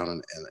head down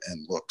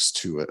and looks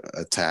to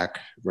attack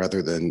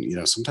rather than,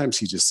 sometimes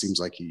he just seems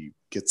like he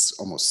gets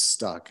almost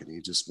stuck and he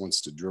just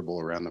wants to dribble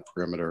around the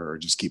perimeter or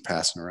just keep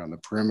passing around the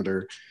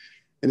perimeter.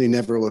 And he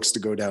never looks to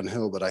go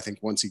downhill. But I think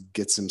once he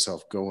gets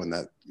himself going,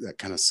 that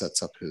kind of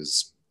sets up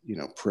his,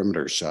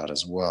 perimeter shot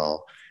as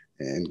well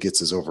and gets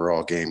his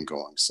overall game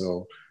going.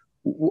 So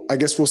I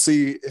guess we'll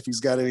see if he's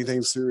got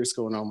anything serious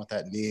going on with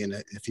that knee and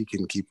if he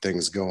can keep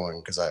things going,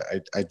 because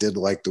I did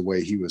like the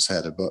way he was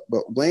headed. But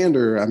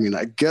Lander,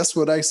 I guess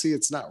what I see,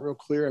 it's not real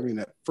clear.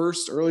 At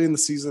first, early in the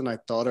season, I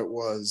thought it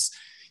was,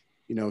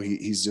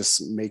 he's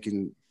just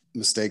making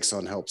mistakes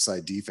on help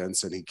side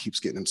defense and he keeps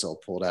getting himself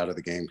pulled out of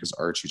the game because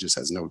Archie just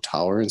has no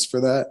tolerance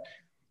for that.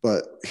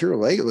 But here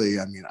lately,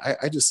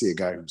 I just see a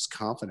guy whose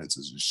confidence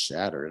is just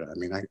shattered.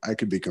 I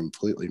could be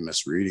completely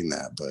misreading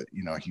that, but,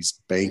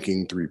 he's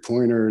banking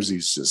 3-pointers.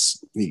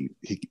 He's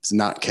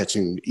not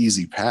catching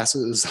easy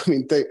passes.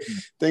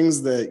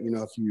 Things that,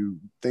 if you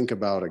think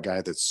about a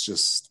guy that's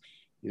just,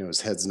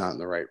 his head's not in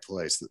the right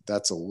place,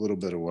 that's a little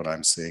bit of what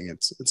I'm seeing.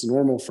 It's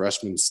normal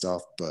freshman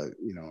stuff, but,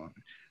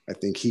 I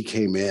think he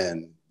came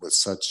in with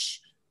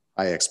such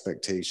high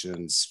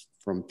expectations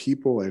from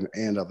people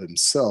and of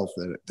himself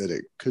that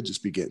it could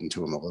just be getting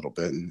to him a little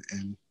bit.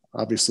 And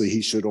obviously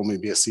he should only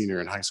be a senior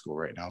in high school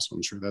right now. So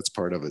I'm sure that's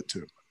part of it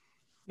too.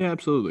 Yeah,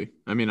 absolutely.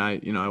 I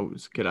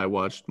was a kid I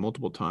watched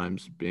multiple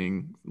times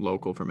being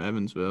local from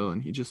Evansville,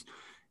 and he just,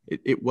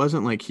 it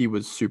wasn't like he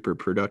was super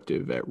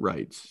productive at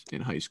Wrights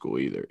in high school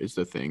either, is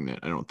the thing that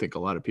I don't think a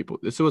lot of people,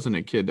 this wasn't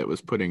a kid that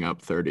was putting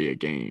up 30 a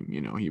game.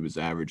 He was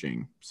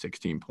averaging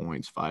 16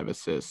 points, 5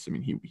 assists.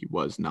 He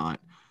was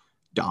not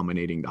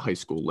dominating the high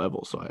school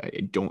level. So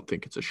I don't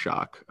think it's a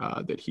shock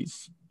that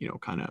he's,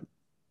 kind of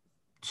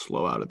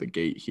slow out of the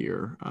gate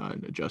here,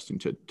 adjusting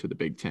to the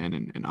Big Ten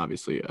and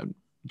obviously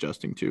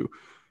adjusting to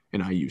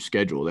an IU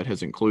schedule that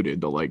has included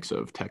the likes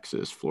of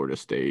Texas, Florida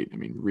State.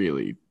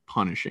 Really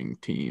punishing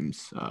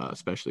teams,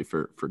 especially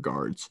for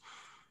guards.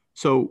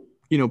 So,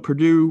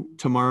 Purdue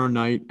tomorrow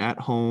night at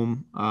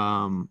home,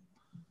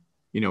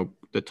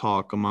 the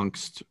talk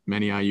amongst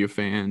many IU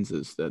fans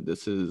is that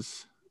this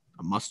is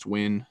a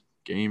must-win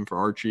game for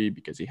Archie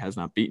because he has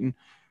not beaten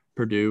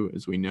Purdue,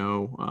 as we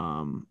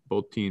know.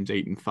 Both teams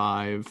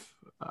 8-5.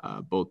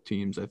 Both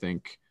teams, I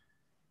think,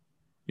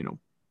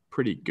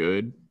 pretty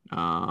good,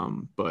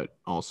 but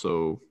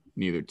also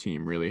neither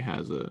team really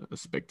has a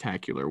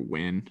spectacular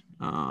win.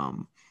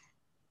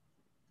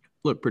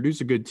 Look, Purdue's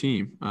a good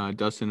team.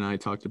 Dustin and I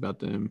talked about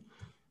them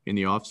in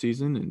the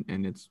offseason,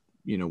 and it's,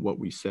 what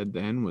we said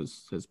then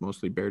has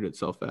mostly bared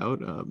itself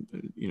out,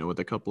 with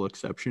a couple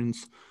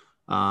exceptions.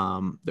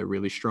 They're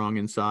really strong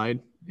inside,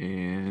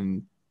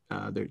 and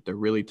they're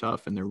really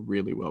tough, and they're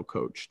really well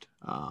coached.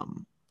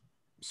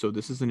 So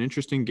this is an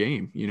interesting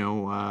game.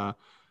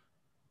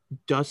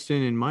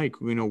 Dustin and Mike,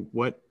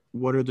 what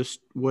is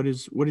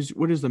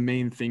the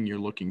main thing you're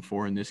looking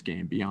for in this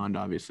game beyond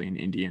obviously an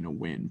Indiana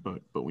win?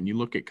 But when you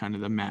look at kind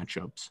of the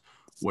matchups,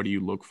 what do you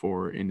look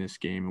for in this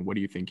game, and what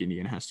do you think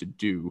Indiana has to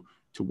do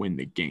to win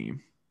the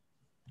game?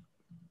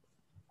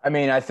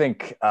 I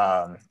think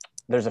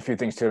there's a few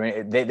things too. I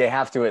mean, they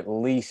have to at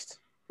least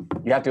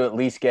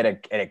get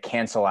a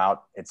cancel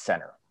out at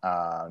center.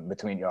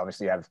 Between you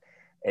obviously have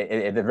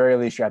at the very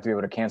least you have to be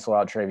able to cancel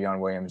out Travion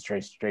Williams.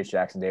 Trace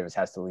Jackson Davis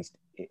has to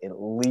at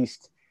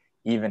least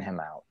even him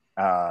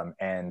out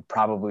and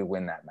probably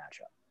win that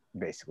matchup.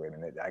 Basically, I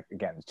mean,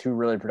 again, two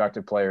really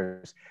productive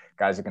players,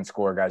 guys that can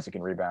score, guys that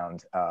can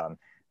rebound.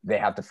 They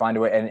have to find a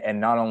way and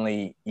not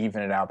only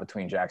even it out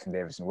between Jackson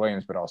Davis and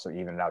Williams, but also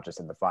even it out just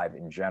at the five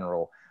in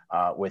general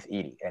with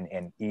Edey.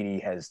 And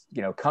Edey has,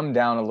 come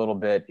down a little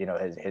bit,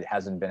 it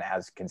hasn't been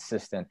as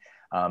consistent,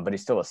 but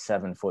he's still a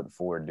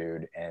 7'4"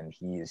 dude. And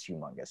he is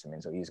humongous. I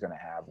mean, so he's going to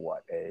have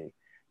a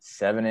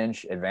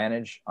 7-inch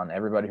advantage on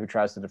everybody who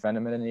tries to defend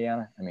him in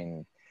Indiana. I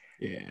mean,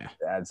 yeah,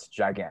 that's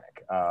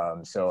gigantic.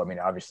 So, I mean,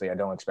 obviously I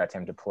don't expect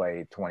him to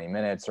play 20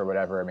 minutes or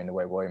whatever. I mean, the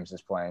way Williams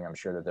is playing, I'm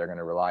sure that they're going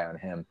to rely on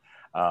him.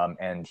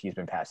 And he's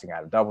been passing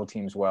out of double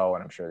teams well,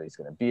 and I'm sure that he's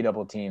going to be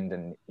double teamed.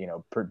 And,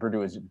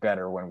 Purdue is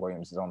better when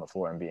Williams is on the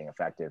floor and being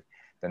effective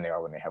than they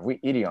are when they have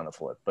Edey on the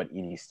floor. But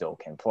Edey still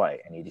can play,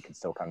 and Edey can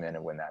still come in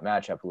and win that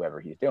matchup, whoever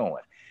he's dealing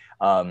with.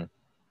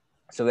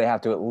 So they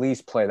have to at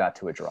least play that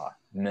to a draw,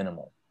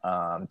 minimal,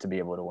 to be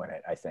able to win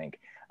it, I think.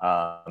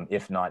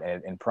 If not,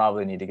 and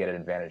probably need to get an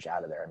advantage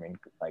out of there. I mean,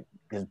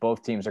 because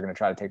both teams are going to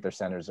try to take their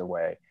centers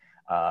away,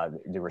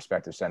 their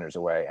respective centers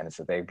away. And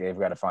so they've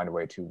got to find a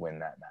way to win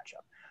that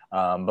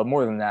matchup. But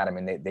more than that, I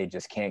mean, they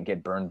just can't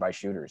get burned by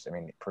shooters. I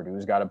mean,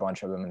 Purdue's got a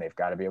bunch of them, and they've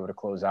got to be able to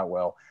close out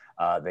well.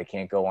 They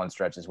can't go on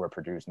stretches where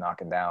Purdue's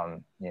knocking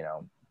down,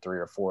 3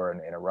 or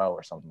 4 in a row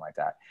or something like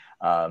that.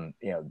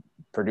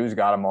 Purdue's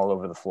got them all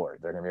over the floor.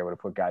 They're going to be able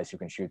to put guys who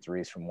can shoot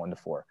threes from 1 to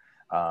 4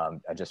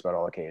 at just about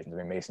all occasions. I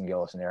mean, Mason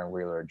Gillis and Aaron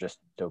Wheeler are just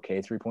okay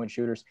 3-point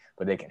shooters,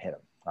 but they can hit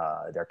them.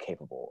 They're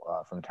capable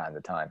from time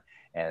to time,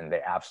 and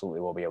they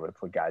absolutely will be able to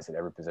put guys at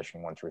every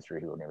position 1 through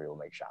 3 who are going to be able to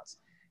make shots.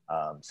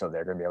 So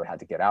they're going to be able to have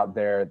to get out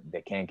there.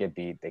 They can't get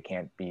beat. They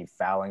can't be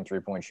fouling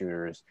 3-point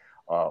shooters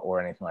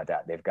or anything like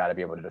that. They've got to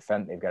be able to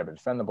defend. They've got to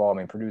defend the ball. I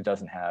mean, Purdue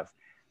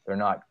they're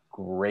not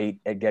great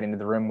at getting to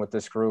the rim with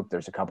this group.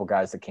 There's a couple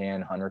guys that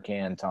can. Hunter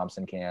can.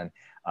 Thompson can.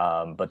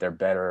 But they're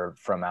better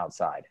from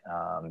outside.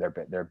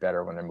 They're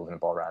better when they're moving the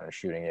ball around and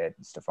shooting it.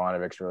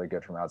 Stefanovic's really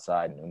good from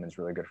outside. Newman's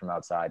really good from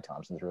outside.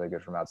 Thompson's really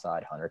good from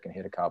outside. Hunter can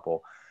hit a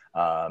couple.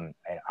 And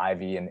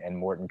Ivy and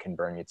Morton can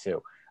burn you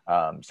too.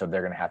 So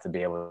they're going to have to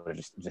be able to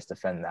just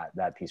defend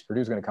that piece.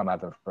 Purdue's going to come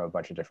at them from a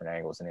bunch of different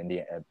angles. And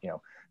India,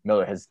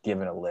 Miller has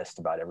given a list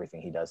about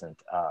everything he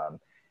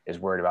is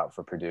worried about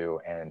for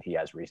Purdue, and he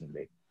has reason to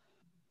be.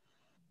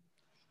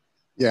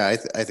 Yeah,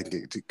 I think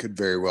it could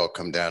very well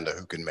come down to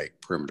who can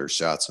make perimeter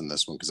shots in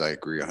this one, because I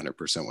agree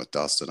 100% with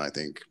Dustin. I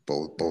think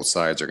both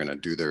sides are going to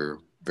do their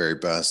very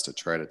best to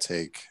try to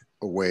take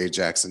away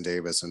Jackson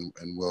Davis and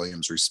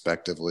Williams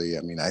respectively.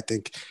 I mean, I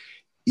think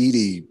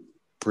Edey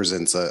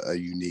presents a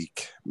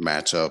unique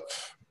matchup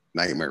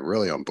nightmare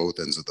really on both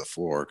ends of the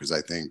floor, because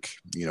I think,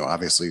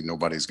 obviously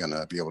nobody's going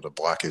to be able to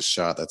block his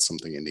shot. That's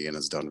something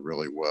Indiana's done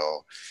really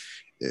well,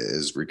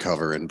 is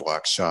recover and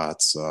block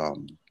shots.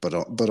 But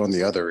on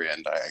the other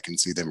end, I can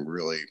see them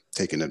really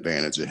taking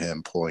advantage of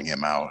him, pulling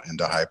him out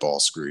into high ball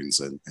screens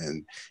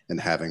and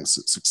having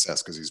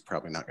success, because he's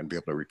probably not going to be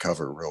able to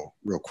recover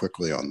real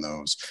quickly on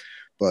those.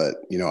 But,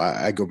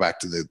 I go back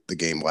to the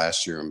game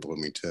last year in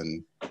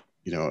Bloomington.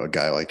 A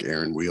guy like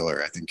Aaron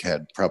Wheeler, I think,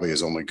 had probably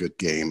his only good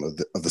game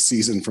of the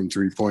season from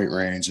 3-point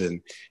range.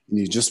 And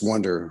you just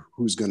wonder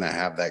who's going to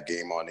have that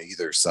game on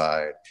either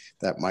side.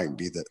 That might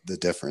be the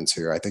difference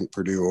here. I think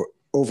Purdue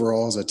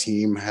overall as a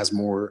team has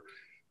more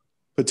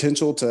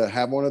potential to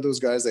have one of those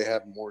guys. They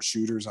have more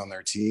shooters on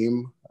their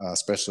team,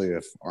 especially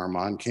if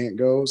Armand can't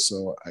go.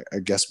 So I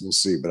guess we'll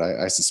see. But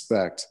I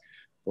suspect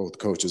both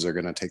coaches are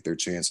going to take their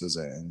chances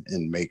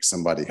and make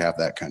somebody have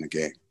that kind of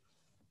game.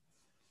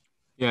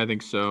 Yeah, I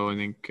think so. I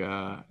think,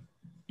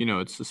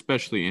 it's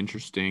especially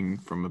interesting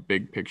from a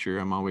big picture.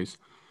 I'm always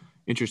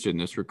interested in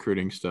this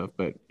recruiting stuff,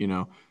 but,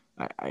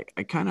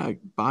 I kind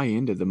of buy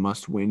into the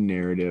must-win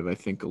narrative, I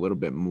think, a little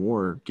bit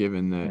more,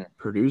 given that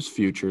Purdue's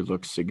future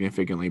looks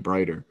significantly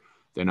brighter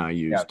than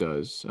IU's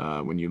does.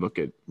 When you look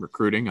at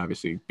recruiting,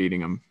 obviously beating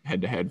them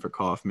head-to-head for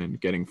Kaufman,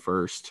 getting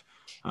first,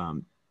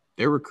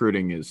 their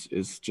recruiting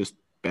is just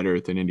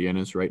better than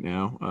Indiana's right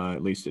now.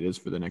 At least it is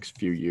for the next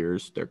few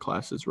years. Their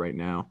classes right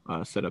now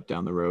set up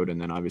down the road. And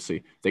then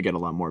obviously they get a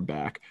lot more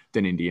back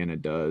than Indiana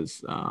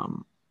does.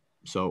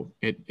 So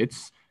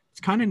it's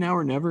kind of now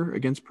or never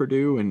against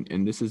Purdue.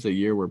 And this is a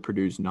year where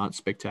Purdue's not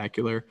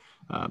spectacular.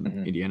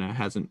 Indiana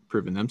hasn't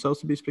proven themselves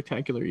to be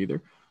spectacular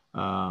either.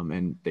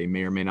 And they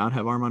may or may not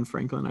have Armand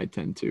Franklin. I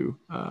tend to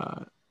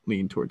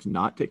lean towards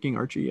not taking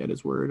Archie at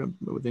his word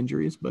with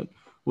injuries, but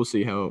we'll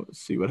see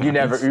what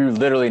happens. You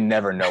literally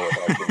never know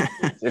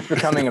what it's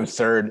becoming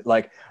absurd.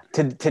 Like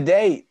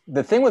today,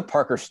 the thing with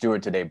Parker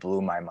Stewart today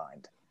blew my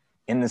mind.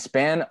 In the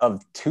span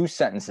of 2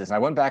 sentences, and I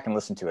went back and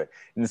listened to it.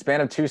 In the span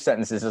of 2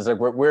 sentences, it's like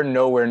we're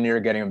nowhere near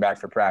getting him back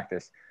for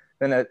practice.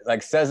 Then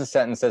it says a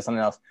sentence, says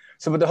something else.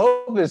 So, but the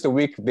hope is the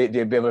week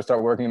they'd be able to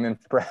start working him in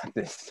for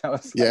practice.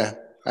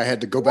 I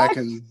had to go back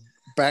and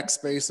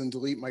backspace and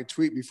delete my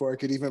tweet before I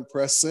could even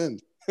press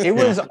send. It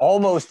was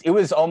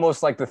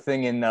almost like the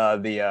thing in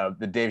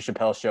the Dave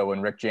Chappelle show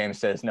when Rick James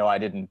says, "No, I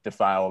didn't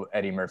defile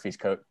Eddie Murphy's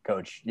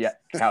couch. Yes,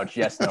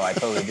 no, I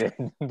totally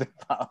didn't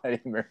defile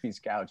Eddie Murphy's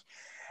couch."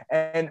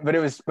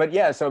 But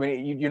yeah. So I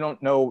mean, you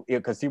don't know,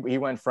 because he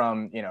went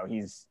from,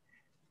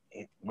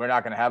 we're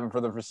not going to have him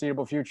for the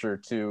foreseeable future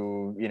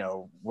to,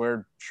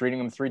 we're treating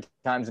him 3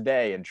 times a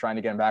day and trying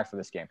to get him back for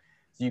this game.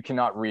 So you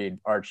cannot read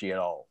Archie at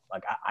all.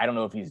 Like, I don't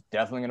know if he's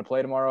definitely going to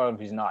play tomorrow or if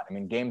he's not. I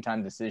mean, game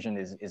time decision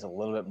is a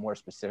little bit more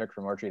specific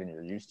from Archie than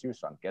you're used to.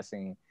 So I'm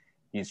guessing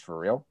he's for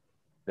real,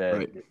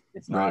 that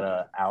it's not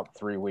a out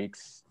 3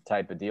 weeks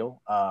type of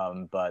deal.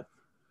 But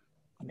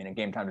I mean, a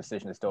game time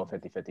decision is still a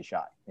 50-50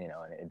 shot,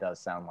 and it does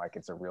sound like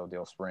it's a real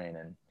deal sprain,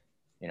 and,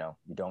 you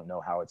don't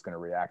know how it's going to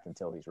react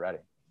until he's ready.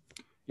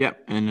 Yeah.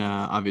 And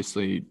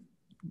obviously,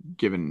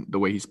 given the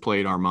way he's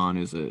played, Armand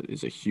is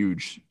a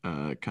huge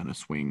kind of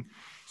swing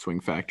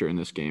factor in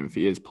this game. If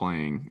he is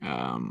playing,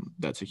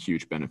 that's a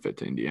huge benefit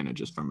to Indiana,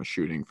 just from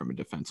a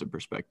defensive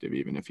perspective,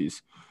 even if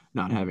he's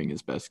not having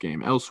his best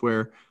game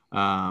elsewhere.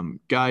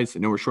 Guys, I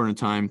know we're short on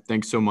time.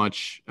 Thanks so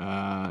much.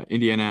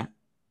 Indiana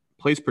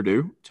plays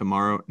Purdue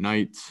tomorrow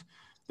night.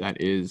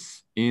 That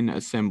is in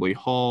Assembly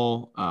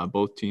Hall.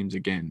 Both teams,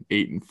 again,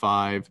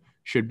 8-5,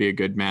 should be a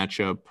good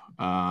matchup.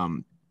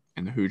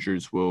 And the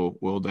Hoosiers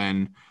will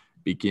then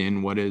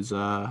begin what is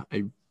a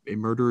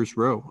murderer's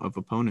row of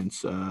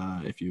opponents.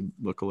 If you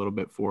look a little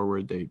bit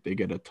forward, they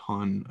get a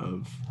ton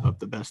of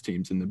the best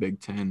teams in the Big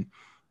Ten.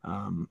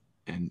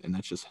 And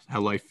that's just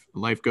how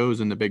life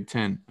goes in the Big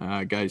Ten.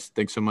 Guys,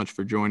 thanks so much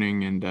for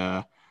joining, and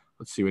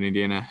let's see what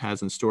Indiana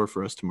has in store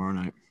for us tomorrow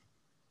night.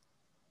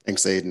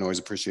 Thanks, Aiden. Always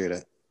appreciate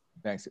it.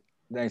 Thanks,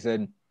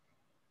 Aiden.